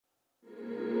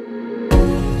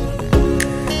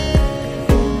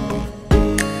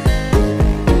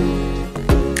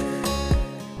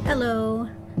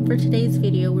For today's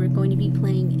video, we're going to be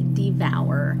playing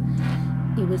Devour.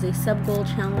 It was a sub-goal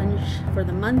challenge for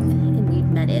the month, and we've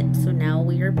met it, so now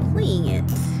we are playing it.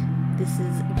 This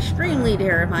is an extremely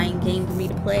terrifying game for me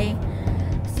to play,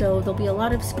 so there'll be a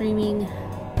lot of screaming,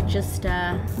 just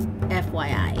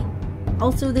FYI.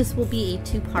 Also, this will be a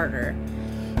two-parter.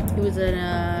 It was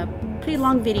a pretty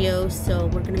long video, so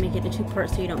we're going to make it a two-part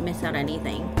so you don't miss out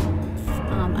anything.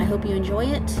 I hope you enjoy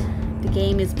it. The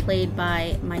game is played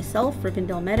by myself,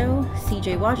 Rivendell Meadow,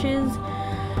 CJ Watches,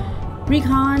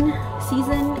 Reconszn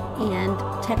Season, and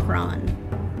Techron.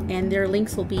 And their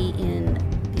links will be in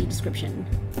the description.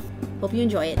 Hope you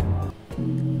enjoy it.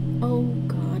 Oh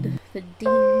god, the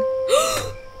ding.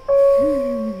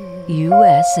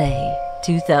 USA,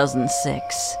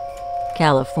 2006.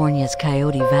 California's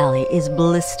Coyote Valley is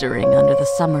blistering under the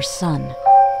summer sun.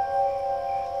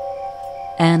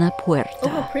 Anna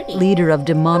Puerta, leader of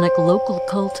demonic local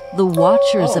cult The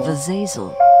Watchers of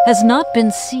Azazel, has not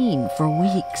been seen for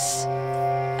weeks.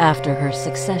 After her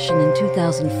succession in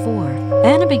 2004,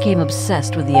 Anna became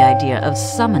obsessed with the idea of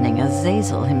summoning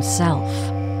Azazel himself.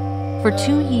 For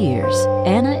 2 years,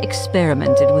 Anna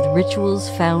experimented with rituals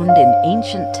found in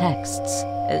ancient texts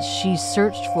as she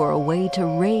searched for a way to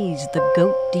raise the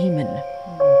goat demon.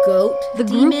 The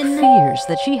group fears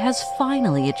that she has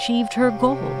finally achieved her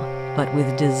goal, but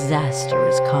with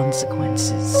disastrous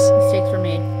consequences. Mistakes were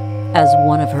made. As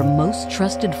one of her most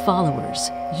trusted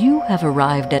followers, you have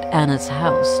arrived at Anna's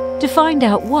house to find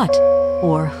out what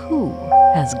or who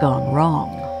has gone wrong.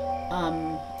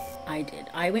 I did.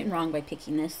 I went wrong by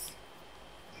picking this.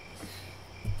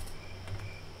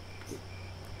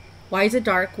 Why is it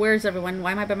dark? Where is everyone?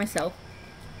 Why am I by myself?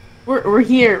 We're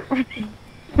here.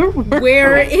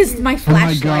 Where is my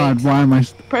flashlight? Oh my god, why am I...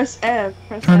 Press F.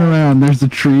 Turn around, there's a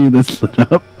tree that's lit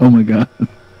up. Oh my god.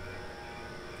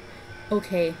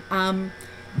 Okay, I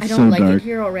don't So like dark. it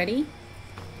here already.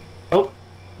 Oh,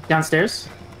 downstairs.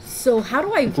 So how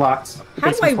do I... Blocked.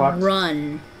 How do I blocked.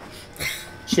 run?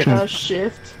 Shift.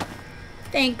 Shift.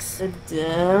 Thanks.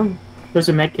 Damn. There's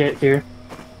a med kit here.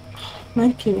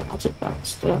 Okay, I'll take that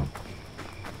still.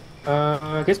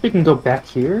 I guess we can go back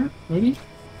here, maybe?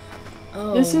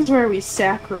 Oh. This is where we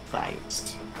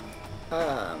sacrificed.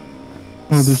 Oh,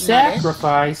 there's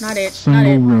Sacrifice. Not it.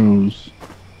 single rose.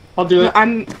 I'll do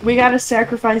it. We gotta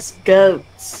sacrifice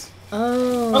goats.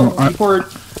 Oh. Poor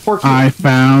kid. I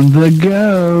found the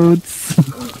goats.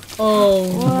 Oh.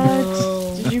 What?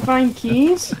 No. Did you find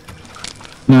keys?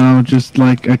 No, just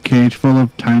like a cage full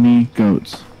of tiny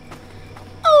goats.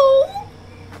 Oh.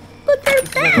 But they're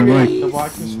They're like babies. The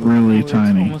watch is really it's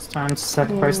tiny. almost time to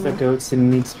sacrifice the goats,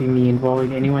 and it needs to be me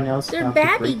involving anyone else. They're Not the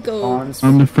baby great goats. bonds.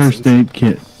 On the first aid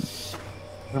kit.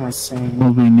 What am I saying?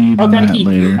 We'll be needing Oh, found a that key.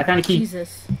 later. I found a key.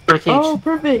 Jesus. For a cage. Oh,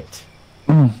 perfect.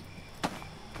 Oh,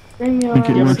 Bring your I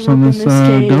think it ass works up on in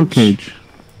this goat cage.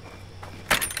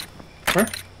 Where?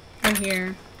 Right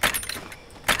here.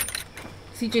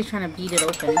 CJ's trying to beat it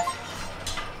open.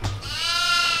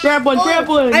 Grab one, grab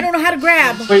one! I don't know how to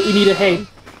grab. Wait, we need a hay.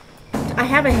 I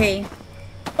have a hay.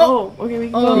 Oh, okay, we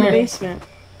can go in the Okay. basement.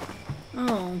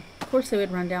 Oh, of course they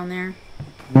would run down there.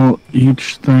 Well,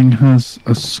 each thing has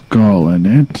a skull in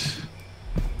it.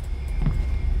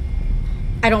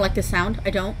 I don't like the sound.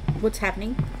 I don't. What's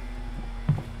happening?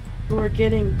 We're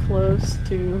getting close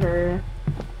to her.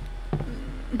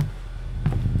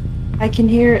 I can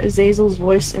hear Azazel's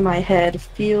voice in my head,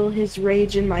 feel his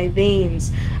rage in my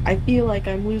veins. I feel like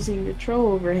I'm losing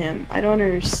control over him. I don't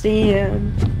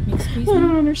understand. Excuse I me?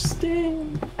 don't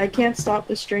understand. I can't stop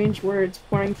the strange words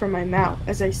pouring from my mouth.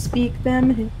 As I speak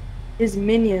them, his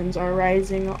minions are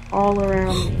rising all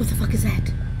around me. What the fuck is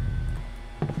that?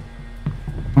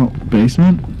 Oh,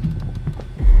 basement?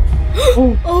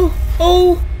 Oh!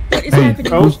 What is Hey,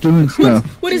 happening? who's doing stuff?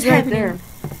 What is He's right happening? there.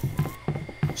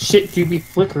 Shit, you be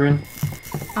flickering.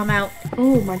 I'm out.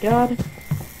 Oh my god.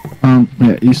 Yeah,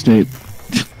 you stayed.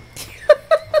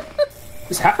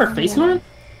 Is half her face on?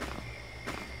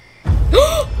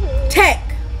 Tech!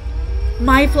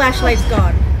 My flashlight's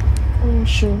gone. Oh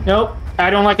shit. Nope. I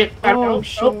don't like it. Oh,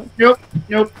 shit. Nope.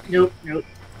 You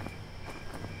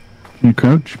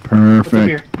crouch? here?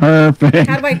 Perfect. Perfect.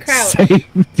 How do I crouch?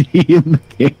 Safety in the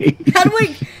cage. How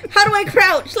do I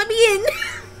crouch? Let me in!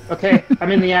 Okay,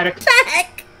 I'm in the attic. Tech!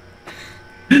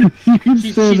 You can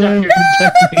She's stay up there. here.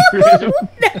 No!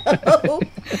 I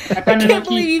I found a can't key.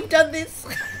 believe you've done this.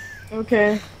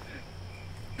 Okay.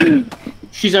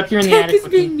 She's up here in the Tech attic. is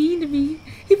with me. being mean to me.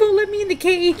 He won't let me in the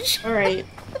cage. Alright.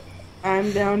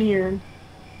 I'm down here.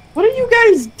 What are you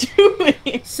guys doing?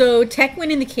 So Tech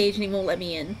went in the cage and he won't let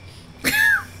me in.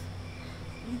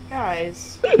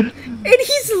 Guys. And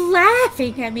he's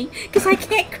laughing at me because I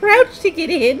can't crouch to get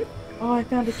in. Oh, I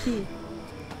found a key.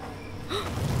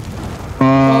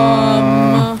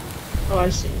 Oh, I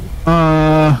see him.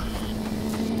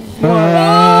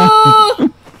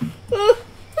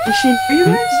 Is she near you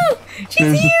guys? She's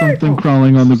There's here! something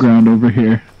crawling on the ground over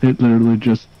here. It literally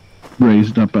just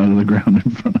raised up out of the ground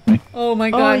in front of me. Oh my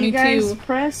Oh, god, you me guys too.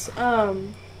 press,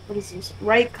 what is this?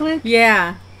 Right click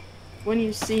Yeah, when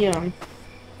you see them.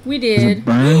 we Does it did.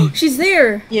 burn? She's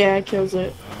there! Yeah, it kills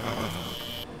it.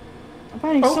 I'm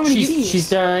finding so Oh, many keys.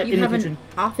 she's You in the have kitchen. an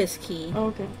office key. Oh,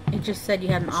 okay. It just said you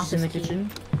had an She's office in the key. kitchen.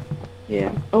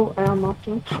 Yeah. Oh, I unlocked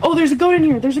one. Oh, there's a goat in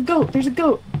here. There's a goat. There's a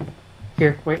goat.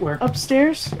 Here, wait, where?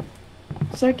 Upstairs.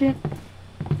 Second.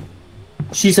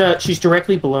 She's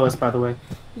directly below us, by the way.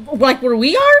 Like where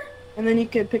we are? And then you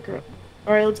can pick her up.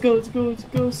 Alright, let's go, let's go, let's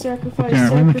go. Sacrifice,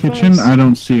 Yeah, we're in the sacrifice. kitchen. I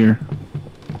don't see her.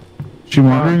 She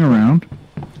wandering around?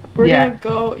 We're Yeah. gonna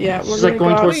go, yeah, we're She's gonna like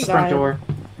going go towards the outside. front door.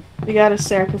 We gotta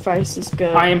sacrifice this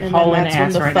goat. I am and then hauling that's when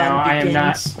ass the right fun now. I am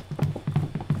not. begins.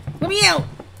 Let me out!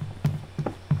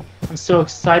 I'm so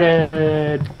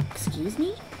excited. Excuse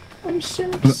me? I'm so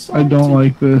But excited. I don't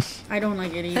like this. I don't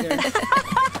like it either.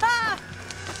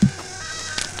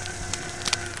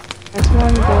 That's why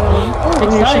I'm going. Oh,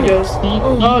 here she Excited. goes.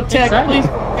 Oh, Tech, Excited.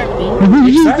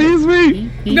 please. She sees me!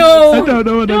 No! I don't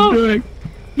know what No. I'm doing.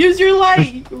 Use your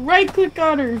light. Right click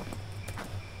on her.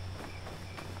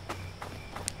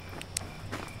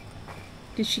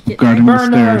 Did she get Guarding the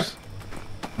Burn her. stairs.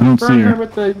 I don't see Burn her her.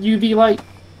 with the UV light.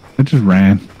 I just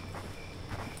ran.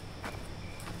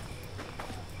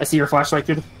 I see your flashlight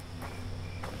through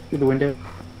the window.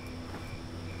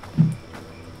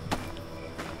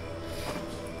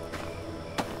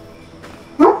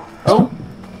 Oh,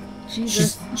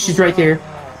 Jesus. she's right there,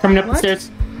 coming up the What? stairs,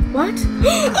 What?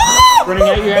 running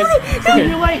at you guys. Use Okay.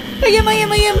 your light. I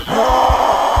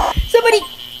am! Somebody!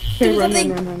 Okay, Do run, something!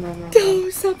 run, run, run, run, run. Oh,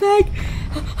 stop back!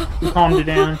 You calmed it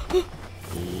down.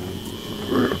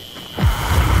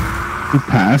 You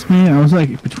passed me? I was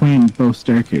like between both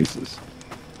staircases.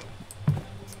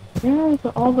 Yeah,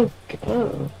 all the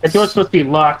goats. The door's supposed to be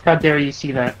locked. How dare you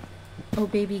see that? Oh,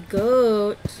 baby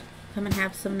goat. Come and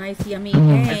have some nice, yummy Oh.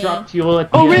 I hay. dropped fuel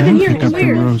at the Oh, end. Raven, here, Pick up the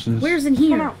where? roses. Where's in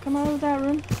here? Come out of that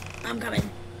room. I'm coming.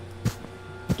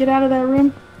 Get out of that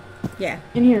room. Yeah.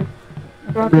 In here.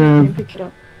 Drop it Rev. and pick it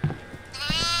up.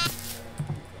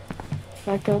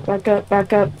 Back up, back up,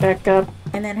 back up, back up.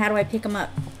 And then how do I pick them up?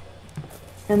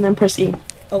 And then press E.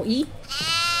 Oh, E?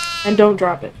 And don't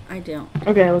drop it. I don't.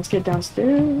 Okay, let's get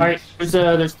downstairs. Alright,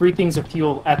 there's 3 things of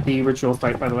fuel at the original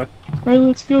site, by the way. Alright,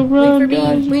 let's go Wait run, for me.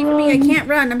 guys, Wait for me. I run. can't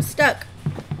run. I'm stuck.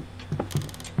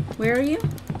 Where are you?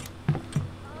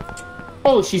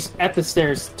 Oh, she's at the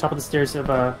stairs, top of the stairs of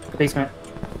the basement.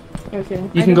 Okay,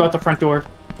 You can go out the front door.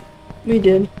 we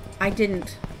did. I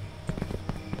didn't.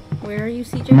 Where are you,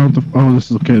 CJ? I'm out the, oh,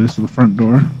 this is okay. This is the front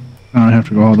door. Now I have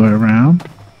to go all the way around.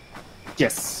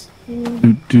 Yes.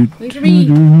 Do, do, Wait for me.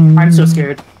 do, I'm so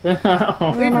scared. Where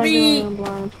am I me. going? I'm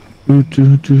blind. do,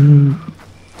 do, do.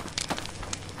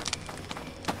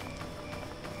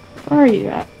 Where are you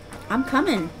at? I'm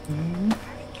coming.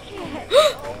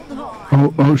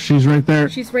 Oh, she's right there.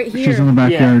 She's right She's in here. the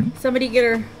backyard. Somebody get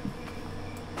her.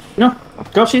 No,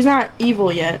 go. She's not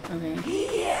evil yet. Okay.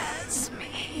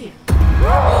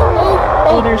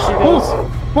 Oh, there she goes.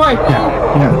 Why?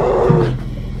 Yeah,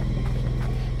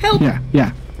 Help! yeah,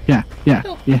 yeah, yeah, yeah,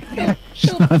 Help, yeah. help, She's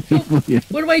help, not help. evil yet.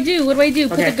 What do I do? What do I do?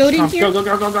 Put Okay, the goat in come, here? Go, go,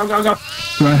 go, go, go, go, go.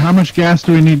 So how much gas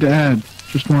do we need to add?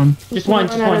 Just one. Just one,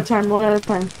 just at a one. time, one at a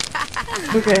time.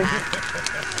 Okay.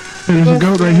 Hey, there's a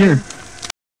goat right here.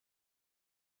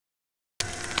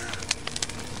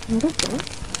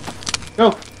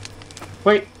 Go.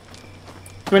 Wait.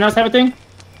 Do anyone else have a thing?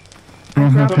 I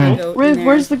don't have Dropped my hay. goat in Riv, there.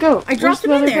 where's the goat? I dropped Where's him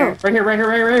the in other there. goat? Right here, right here,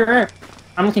 right here, right here, right here.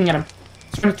 I'm looking at him.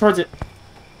 He's running towards it.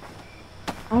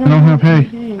 I don't have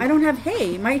hay. I don't have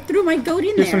hay. I threw my goat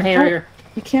in There's some there. hay right here.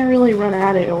 You can't really run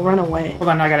at it, it'll run away. Hold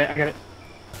on, I got it, I got it.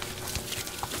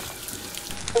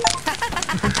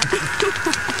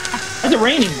 Is it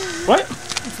raining? What?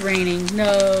 It's raining.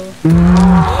 No.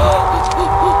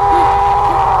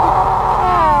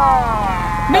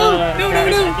 No, no, no,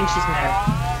 Travis, no. I think she's mad.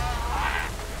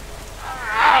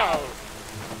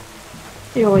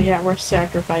 Oh yeah, we're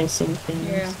sacrificing things.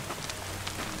 Yeah.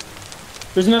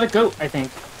 There's another goat, I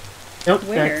think. Nope,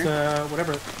 Where? that's,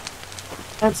 whatever.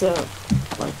 That's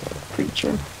like a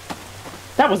creature.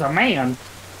 That was a man.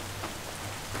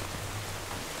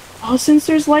 Oh, since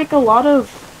there's like a lot of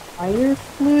fire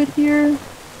fluid here,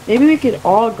 maybe we could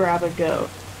all grab a goat.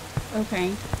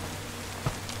 Okay.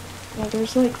 Yeah,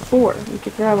 there's like 4. We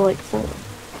could grab like 4.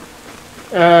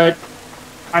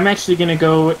 I'm actually gonna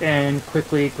go and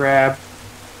quickly grab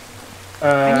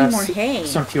I need more hay.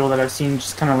 some fuel that I've seen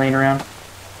just kind of laying around.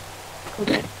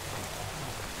 Okay.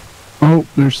 Oh,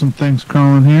 there's some things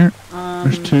crawling here.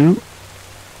 There's 2.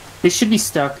 They should be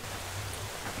stuck.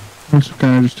 That's okay,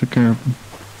 I just took care of them.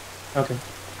 Okay.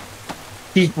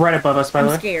 He's right above us, by the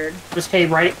way. I'm scared. Just hay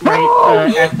right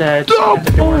at the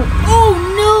door.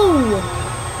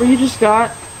 Oh What you just got?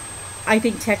 no! I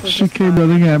think Tech was She just came gone.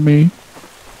 running at me.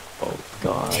 Oh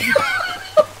god.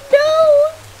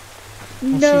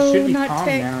 Well, No, she should be not calm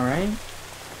Tech. now, right?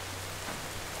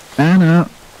 Anna,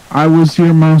 I was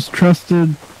your most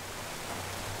trusted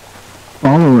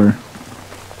follower.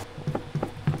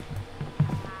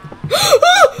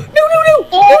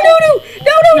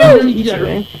 No,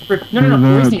 Okay. no,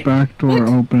 where's The the... back door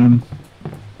open.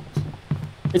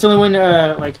 It's only when,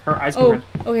 like, her eyes go Oh, red.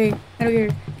 okay. I don't care.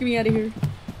 Get me out of here.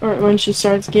 Or when she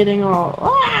starts getting all.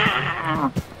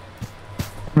 Ah!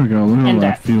 There we go, look at all And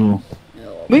that that. fuel.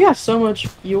 We got so much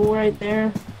fuel right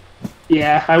there.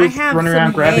 Yeah, I I was have running around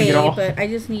some grabbing hay, it all. but I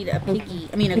just need a piggy.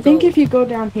 I mean, a I think goat. if you go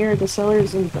down here, the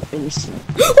cellar's in the basement.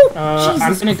 I'm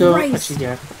Jesus gonna go... Christ. Actually,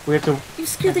 yeah. We have to... You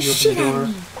scared the have to shit open the out door. of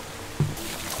me.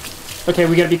 Okay,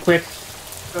 we gotta be quick.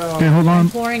 Okay, hold I'm on.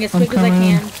 pouring as I'm quick as I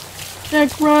coming. can.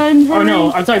 Jack, run! Oh Hurry.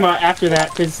 no, I'm talking about after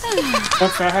that, because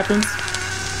once that happens...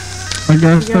 My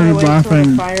guy You gotta started wait till the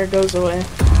laughing. fire goes away.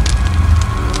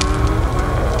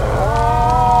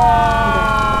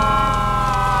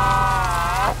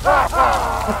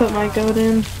 I put my goat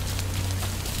in.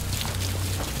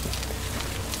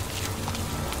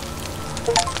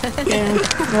 Yeah,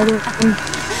 another one.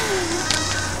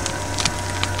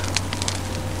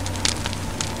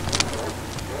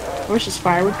 I wish this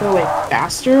fire would go away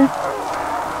faster.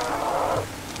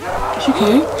 Is she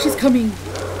coming? She's coming.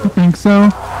 I think so.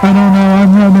 I don't know,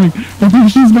 I'm running. I think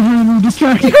she's behind me,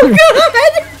 distracting Oh me.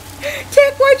 god!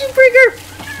 Tech, why'd you bring her?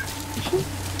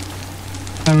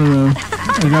 I don't know.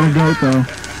 I gotta go though.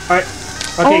 Alright.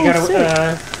 Okay, Oh, gotta,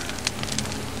 sick.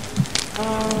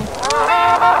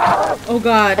 Oh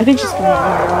god. I think she's coming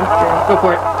around. go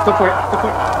for it. Go for it. Go for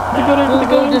it. The goat in, the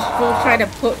goat in. We'll try to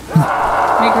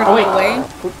make her Oh, wait. go away.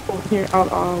 Oh, here,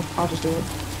 I'll just do it.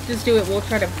 Just do it. We'll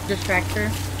try to distract her.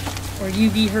 Or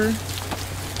UV her.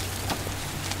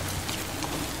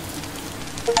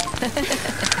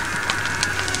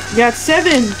 You got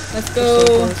 7! Let's So go.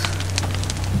 close.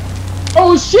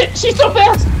 Oh shit! She's so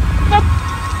fast!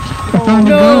 I found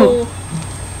the goat. No!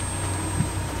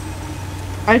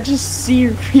 I just see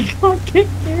Recon get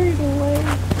carried away.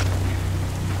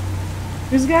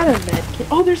 Who's got a med kit?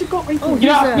 Oh, there's a goat right there. Oh,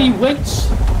 Get off There's me, a- witch!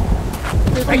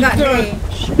 I got God. hay.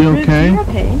 Shit, You Rick, okay? Do you have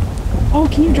hay? Oh,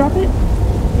 can you drop it?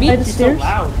 Me? By the She's so stairs?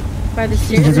 loud. By the Did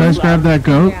you stairs? guys grab that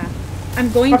goat? Yeah. I'm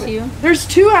going to. There's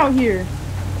 2 out here.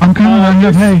 I'm coming, I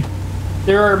have hay.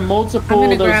 There are multiple I'm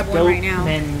gonna of those grab one goat right now.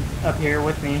 men up here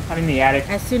with me. I'm in the attic.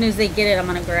 As soon as they get it, I'm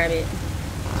gonna grab it.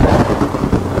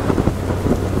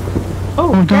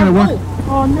 Oh, Oh, darn it, grab- what?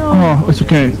 Oh no. Oh, it's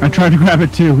okay. I tried to grab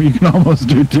it too. You can almost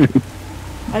do too.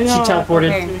 I know. She teleported.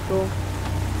 Okay. Pretty cool.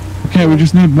 Okay, we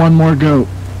just need one more goat.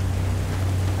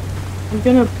 I'm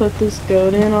gonna put this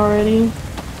goat in already.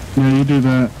 Yeah, you do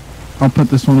that. I'll put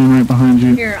this one in right behind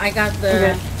you. Here, I got the.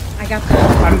 Okay. I got the.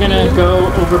 I'm gonna go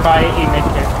over by a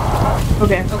medkit.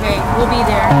 Okay. Okay, we'll be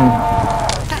there. Oh,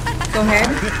 Go ahead.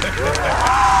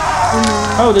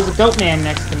 Oh, there's a goat man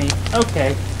next to me.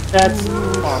 Okay. That's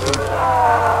awesome.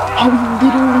 Oh, we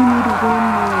literally need one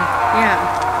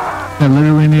Yeah. I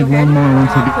literally need Okay. one more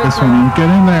once I get this one in. Get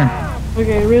in there. more.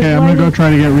 Okay, Riz, Okay, I'm gonna go try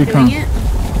to get Doing recon. it.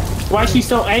 Why is she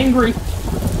so angry?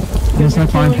 Unless I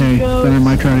find hay, killing then I goats.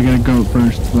 might try to get a goat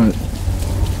first, but...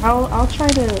 I'll try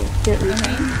to get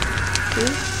recon.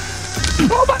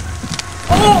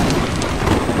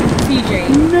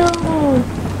 TJ. No.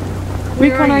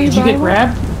 Where Recon, are are you? you Did you get viable?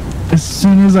 grabbed? As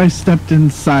soon as I stepped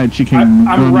inside, she came I'm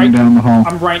running right- down the hall.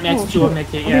 I'm right next Oh, to a shit.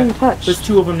 medkit, I'm yeah. being touched. There's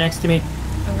 2 of them next to me.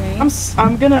 Okay.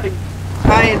 I'm gonna.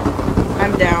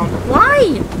 I'm down.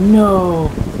 Why? No.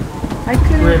 I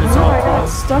couldn't Riz, move. all I got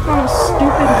close. stuck on a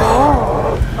stupid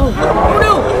wall. Oh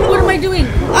no! What am I doing?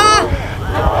 Ah!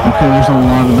 Okay, there's a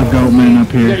lot of the goat men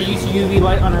up You gotta here. use UV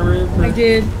light on her rib. I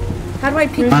did. How do I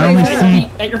pick I only my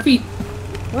see- At your feet.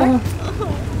 What?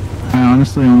 I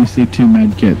honestly only see 2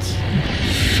 med kits.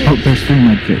 Oh, there's 3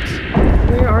 med kits.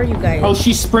 Where are you guys? Oh,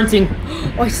 she's sprinting.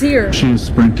 Oh, I see her. She is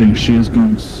sprinting. She is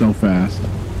going so fast.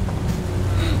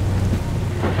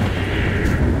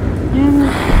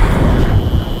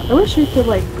 I wish we could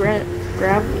like grab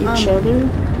each other.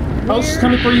 Oh, she's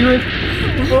coming for you, Rib.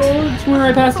 Oh, it's went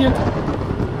right past you.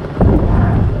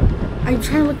 I'm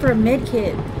trying to look for a med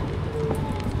kit.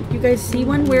 You guys see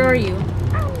one? Where are you?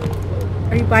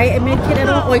 Are you by a med kit at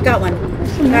all? Oh, I got one.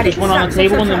 Got it. There's one on the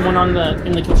table and then one on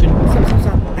in the kitchen.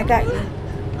 Stop. I got you.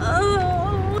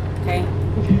 Okay.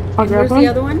 I'll grab Where's one. the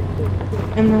other one?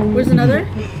 And then Where's another?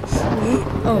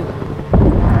 Oh.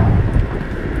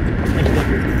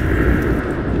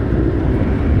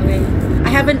 Okay. I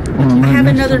have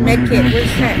another med kit.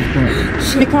 Where's that?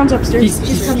 Shit. Recon's upstairs.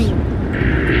 She's coming.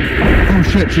 Oh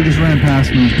shit, she just ran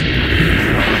past me.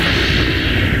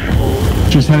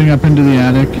 She's heading up into the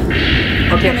attic.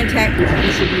 Okay. I'm in tech. You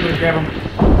should be able to grab him.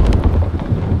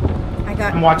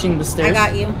 I'm watching the stairs. I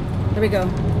got you. There we go.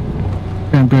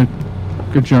 Okay, I'm good.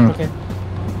 Good job. Okay.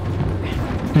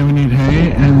 Okay, we need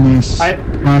hay and this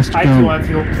last I goat.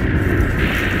 fuel.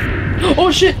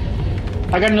 Oh shit!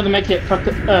 I got another med kit. Fuck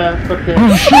the. Oh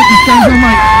shit, this guy's on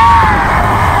my...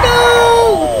 No!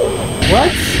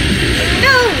 What?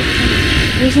 No!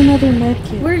 There's another med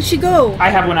kit. Where did she go? I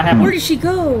have one. Where did she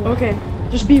go? Okay,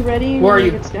 just be ready Where are when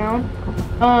you? it gets down.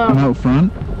 I'm out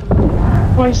front.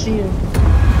 Oh, I see you.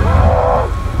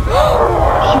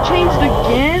 She changed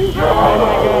again? Oh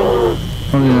my god.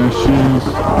 Oh yeah, she's...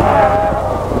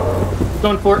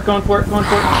 Going for it. Oh,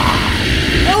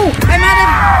 I'm out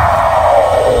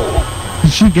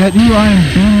Did she get you? I am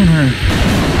beaming her.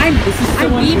 I'm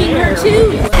beaming her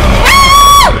too.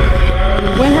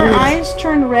 When her eyes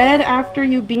turn red after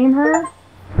you beam her,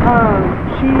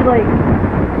 she like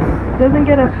doesn't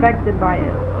get affected by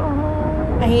it.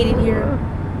 I hate it here.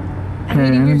 I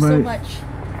hate it here so much.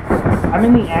 I'm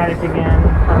in the attic again.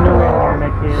 I'm nowhere near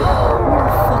med kit. Where the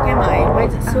fuck am I? Why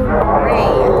is it so gray?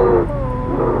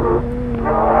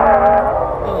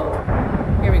 Oh,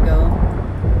 here we go.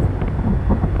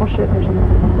 Oh shit, there's another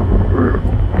one.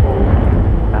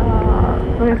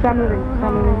 Okay, stop moving.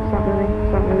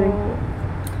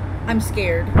 I'm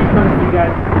scared. You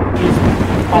guys.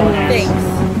 All in hands.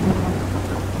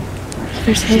 Thanks.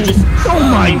 There's him. Oh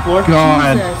my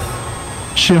god. Jesus.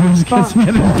 She almost gets me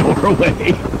at a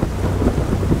doorway.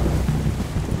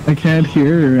 I can't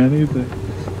hear her or anything.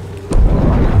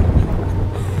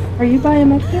 Are you by a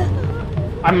med kit?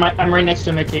 I'm right next to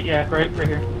a med kit. Yeah, right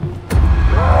here.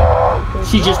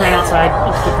 She just ran outside.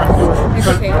 It's the front door. It's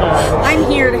okay. I'm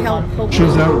here to help. Hopefully.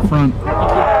 She's out front.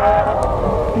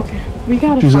 Okay. We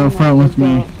gotta She's find out front that with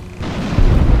me.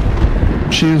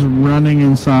 She's running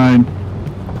inside.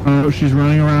 Oh, she's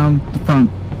running around the front.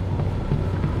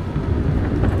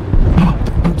 Oh,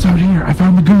 it's out here. I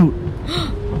found the goat.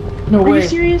 No Are way. you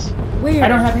serious? Where? I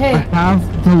don't have hay. I have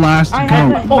the last I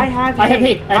goat. have Oh, I have I have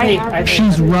hay. hay. I have hay.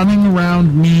 She's running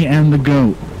around me and the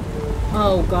goat.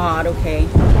 Oh God. Okay.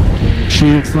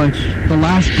 She's like the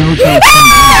last goat's out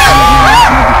front.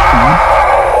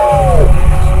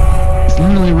 It's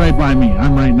literally right by me.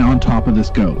 I'm right now on top of this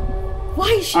goat. Why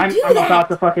is she I'm doing that? about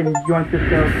to fucking yoink this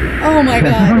goat. Oh my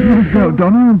God. Goat,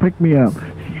 don't even pick me up.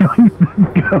 Yoink this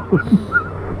goat.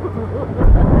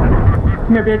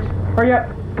 Come here, bitch. Hurry up.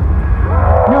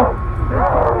 No.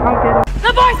 I'll get it.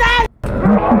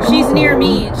 She's near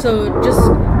me, so just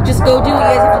go do what you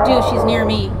guys have to do. She's near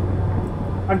me.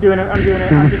 I'm doing it. I'm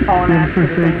just calling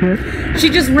ass. She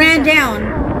just ran down.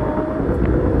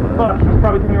 Fuck, she's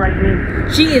probably coming right to me.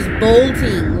 She is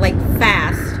bolting like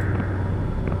fast.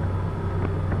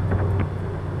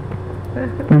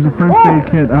 There's a first aid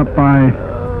kit up by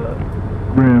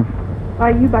Riv. By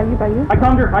you. I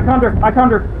calmed her.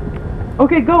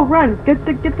 Okay, go, run. Get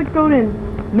the goat in.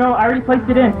 No, I already placed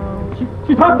it in.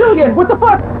 She's hot doing it. What the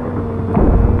fuck?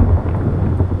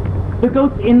 The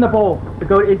goat's in the bowl. The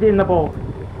goat is in the bowl.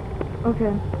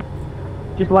 Okay.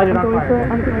 Just light it I'm on going for it.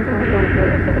 fire. I'm going for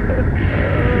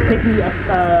it. Take me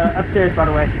upstairs, by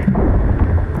the way.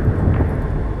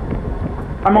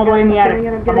 I'm all the way in the attic.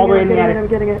 I'm all the way in the attic. I'm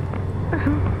getting it.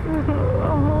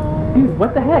 Dude,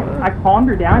 what the heck? I calmed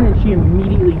her down and she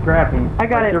immediately grabbed me. I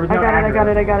got it. There was I no got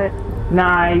aggro. it.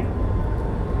 Nice.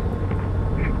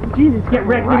 Jesus, Get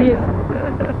wrecked, idiot.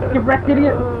 Get wrecked,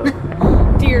 idiot.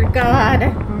 Dear God.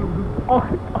 Oh,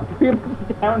 three of us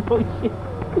down. Holy shit.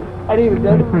 I didn't even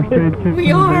notice. First aid kit.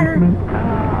 We are.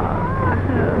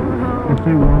 I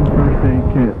see one first aid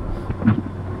kit.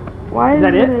 Why Is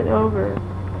that isn't it? it over?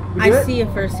 You I do it? see a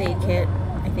first aid kit,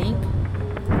 I think.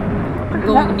 I'm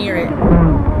going near it.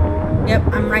 Yep,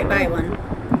 I'm right by one.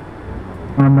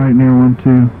 I'm right near one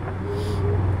too.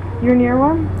 You're near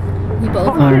one? We both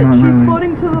Oh, are. shit, not she's really.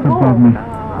 floating to the It's above me. bowl.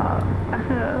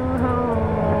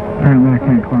 Apparently I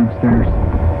can't climb stairs. I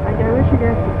wish you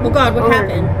guys Oh God, what Over.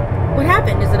 happened? What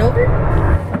happened? Is it over?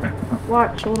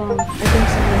 Watch, hold on. I think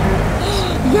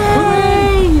something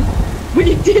Yay! We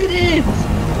did it!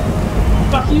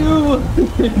 Fuck you!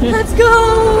 Let's go!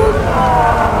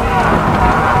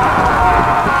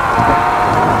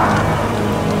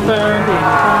 Burned in.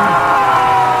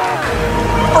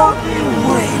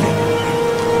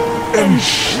 And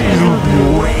she'll be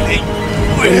waiting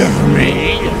with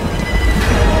me.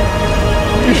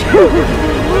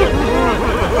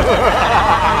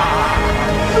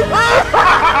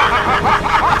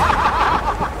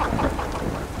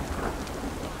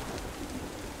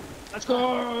 Let's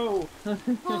go!